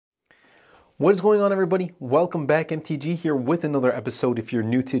What is going on, everybody? Welcome back. MTG here with another episode. If you're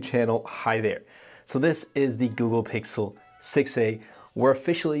new to the channel, hi there. So this is the Google Pixel 6a. We're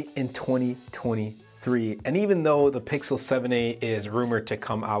officially in 2023. And even though the Pixel 7a is rumored to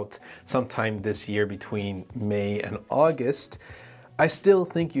come out sometime this year between May and August, I still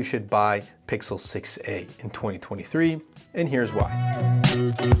think you should buy Pixel 6a in 2023. And here's why.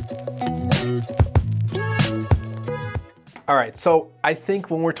 All right, so I think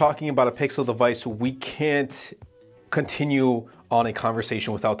when we're talking about a Pixel device, we can't continue on a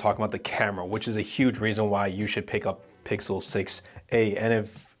conversation without talking about the camera, which is a huge reason why you should pick up Pixel 6a. And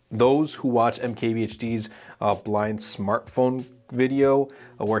if those who watch MKBHD's blind smartphone video,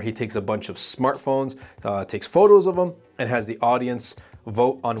 where he takes a bunch of smartphones, takes photos of them, and has the audience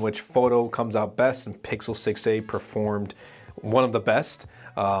vote on which photo comes out best, and Pixel 6a performed one of the best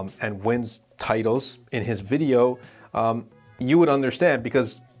and wins titles in his video, you would understand,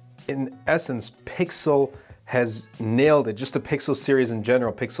 because in essence, Pixel has nailed it. Just the Pixel series in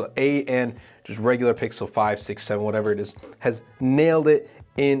general, Pixel A and just regular Pixel 5, 6, 7, whatever it is, has nailed it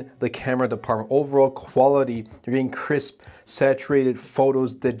in the camera department. Overall quality, you're getting crisp, saturated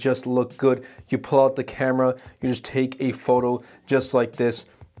photos that just look good. You pull out the camera, you just take a photo just like this,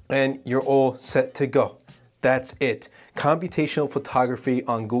 and you're all set to go. That's it. Computational photography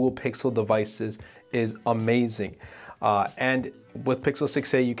on Google Pixel devices is amazing. And with Pixel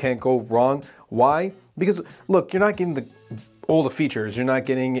 6a, you can't go wrong. Why? Because look, you're not getting all the features. You're not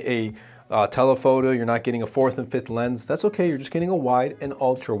getting a telephoto. You're not getting a 4th and 5th lens. That's okay. You're just getting a wide and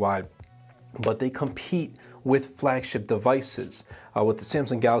ultra wide. But they compete with flagship devices, with the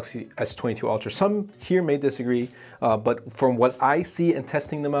Samsung Galaxy S22 Ultra. Some here may disagree, but from what I see and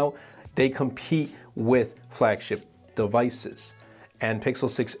testing them out, they compete with flagship devices. And Pixel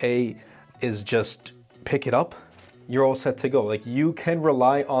 6a is just pick it up, you're all set to go. Like, you can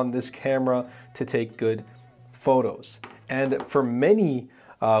rely on this camera to take good photos. And for many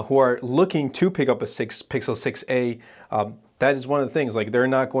who are looking to pick up a Pixel 6a, that is one of the things. Like, they're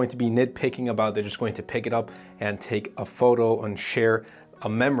not going to be nitpicking about, they're just going to pick it up and take a photo and share a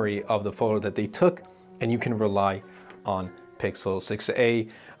memory of the photo that they took, and you can rely on Pixel 6a.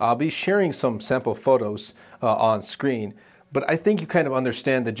 I'll be sharing some sample photos on screen, but I think you kind of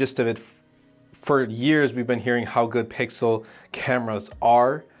understand the gist of it. For years, we've been hearing how good Pixel cameras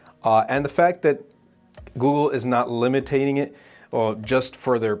are, and the fact that Google is not limiting it just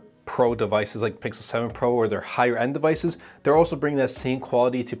for their Pro devices like Pixel 7 Pro or their higher end devices. They're also bringing that same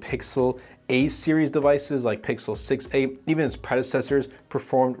quality to Pixel A series devices like Pixel 6a. Even its predecessors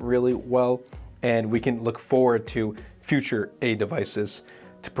performed really well, and we can look forward to future A devices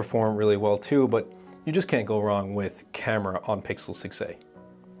to perform really well too, but you just can't go wrong with camera on Pixel 6a.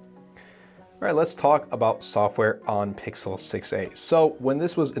 All right, let's talk about software on Pixel 6a. So when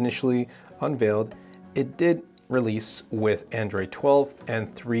this was initially unveiled, it did release with Android 12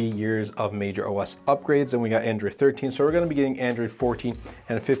 and 3 years of major OS upgrades, and we got Android 13, so we're gonna be getting Android 14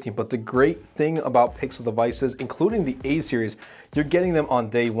 and 15. But the great thing about Pixel devices, including the A series, you're getting them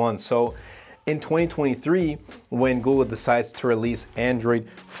on day one. So in 2023, when Google decides to release Android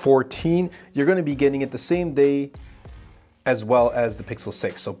 14, you're gonna be getting it the same day as well as the Pixel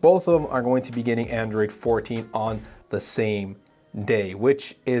 6. So both of them are going to be getting Android 14 on the same day,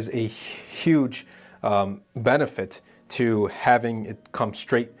 which is a huge benefit to having it come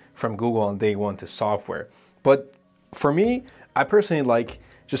straight from Google on day one to software. But for me, I personally like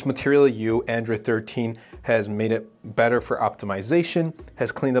just Material You. Android 13 has made it better for optimization,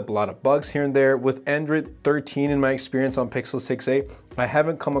 has cleaned up a lot of bugs here and there. With Android 13, in my experience on Pixel 6a, I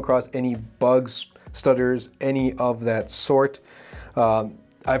haven't come across any bugs, stutters, any of that sort.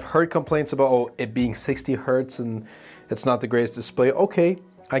 I've heard complaints about it being 60 Hertz and it's not the greatest display. Okay,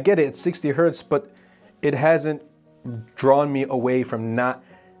 I get it, it's 60 Hertz, but it hasn't drawn me away from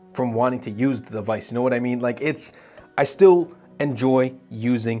wanting to use the device. You know what I mean? Like, I still enjoy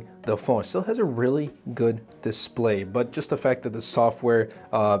using the phone. It still has a really good display, but just the fact that the software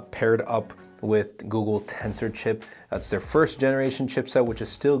paired up with Google Tensor chip, that's their first generation chipset, which is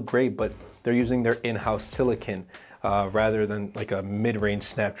still great, but they're using their in-house silicon rather than like a mid-range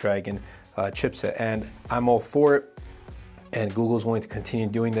Snapdragon chipset, and I'm all for it. And Google's going to continue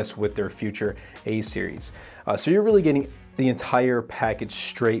doing this with their future A series. So you're really getting the entire package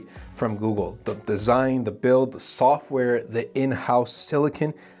straight from Google. The design, the build, the software, the in-house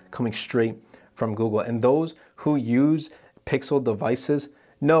silicon coming straight from Google. And those who use Pixel devices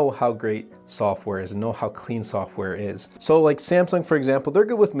know how great software is and know how clean software is. So like Samsung, for example, they're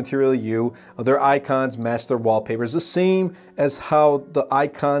good with Material You. Their icons match their wallpapers, the same as how the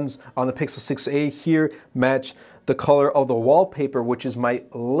icons on the Pixel 6a here match the color of the wallpaper, which is my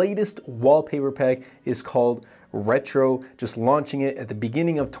latest wallpaper pack, is called Retro, just launching it at the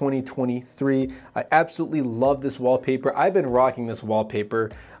beginning of 2023. I absolutely love this wallpaper. I've been rocking this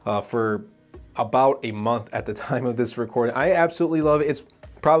wallpaper for about a month at the time of this recording. I absolutely love it. It's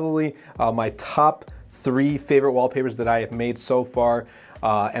probably my top 3 favorite wallpapers that I have made so far.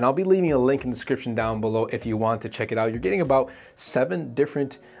 And I'll be leaving a link in the description down below if you want to check it out. You're getting about 7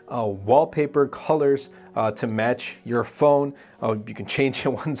 different wallpaper colors to match your phone. You can change it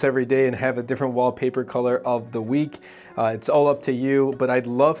once every day and have a different wallpaper color of the week. It's all up to you, but I'd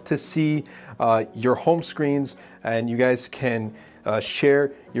love to see your home screens, and you guys can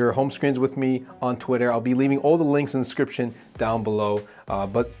share your home screens with me on Twitter. I'll be leaving all the links in the description down below.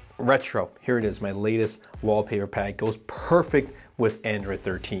 But Retro, here it is, my latest wallpaper pack. Goes perfect with Android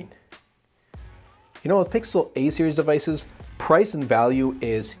 13. You know, with Pixel A series devices, price and value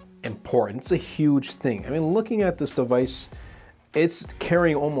is important. It's a huge thing. I mean, looking at this device, it's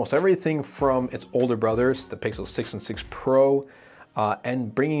carrying almost everything from its older brothers, the Pixel 6 and 6 Pro,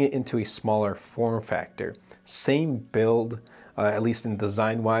 and bringing it into a smaller form factor. Same build, at least in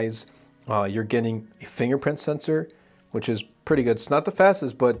design-wise. You're getting a fingerprint sensor, which is pretty good. It's not the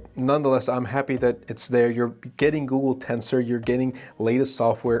fastest, but nonetheless, I'm happy that it's there. You're getting Google Tensor, you're getting latest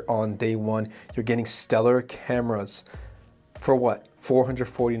software on day one, you're getting stellar cameras for what?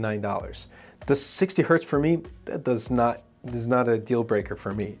 $449. The 60 Hertz for me, that is not a deal breaker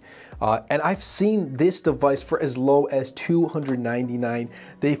for me. And I've seen this device for as low as $299.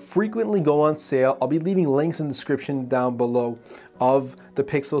 They frequently go on sale. I'll be leaving links in the description down below of the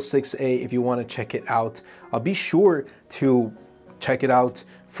Pixel 6a if you want to check it out. Be sure to check it out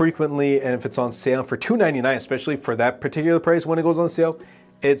frequently, and if it's on sale for $299, especially for that particular price when it goes on sale,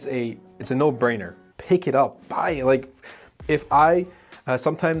 it's a no-brainer. Pick it up, buy it. Like, if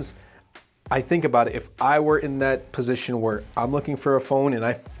sometimes I think about it, if I were in that position where I'm looking for a phone and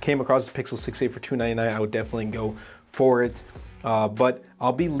I came across the Pixel 6a for $299, I would definitely go for it. But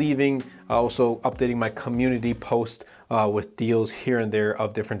I'll be leaving, also updating my community post with deals here and there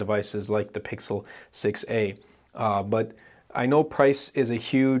of different devices like the Pixel 6a. But I know price is a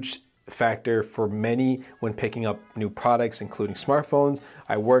huge factor for many when picking up new products, including smartphones.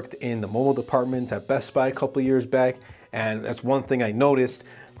 I worked in the mobile department at Best Buy a couple years back, and that's one thing I noticed.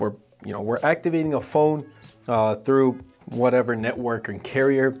 We're activating a phone through whatever network and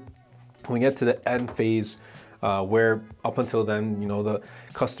carrier. When we get to the end phase, where up until then, the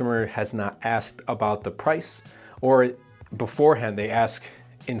customer has not asked about the price, or beforehand they ask,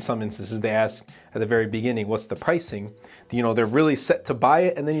 in some instances, they ask at the very beginning, what's the pricing? They're really set to buy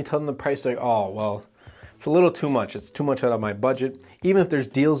it, and then you tell them the price, they're like, oh, well, it's a little too much. It's too much out of my budget. Even if there's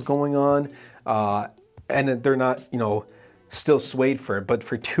deals going on, and they're not, still swayed for it. But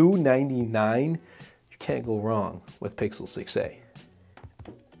for $299, you can't go wrong with Pixel 6a.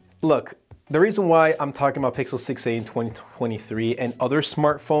 Look, the reason why I'm talking about Pixel 6a in 2023 and other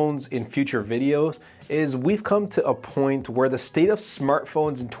smartphones in future videos is we've come to a point where the state of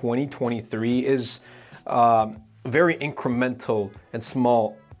smartphones in 2023 is very incremental and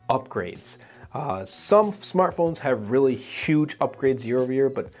small upgrades. Some smartphones have really huge upgrades year over year,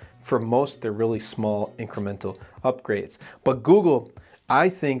 but for most, they're really small incremental upgrades. But Google, I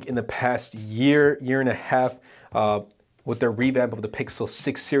think in the past year and a half, with their revamp of the Pixel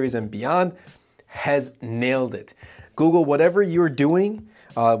 6 series and beyond, has nailed it. Google, whatever you're doing,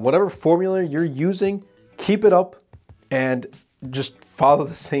 whatever formula you're using, keep it up and just follow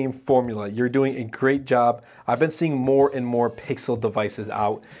the same formula. You're doing a great job. I've been seeing more and more Pixel devices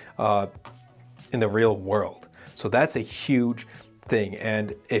out in the real world. So that's a huge thing.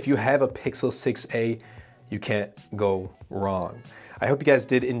 And if you have a Pixel 6a, you can't go wrong. I hope you guys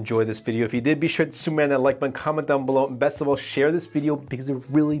did enjoy this video. If you did, be sure to smash that like button, comment down below, and best of all, share this video because it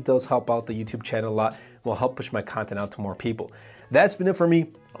really does help out the YouTube channel a lot and will help push my content out to more people. That's been it for me.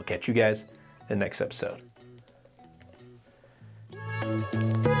 I'll catch you guys in the next episode.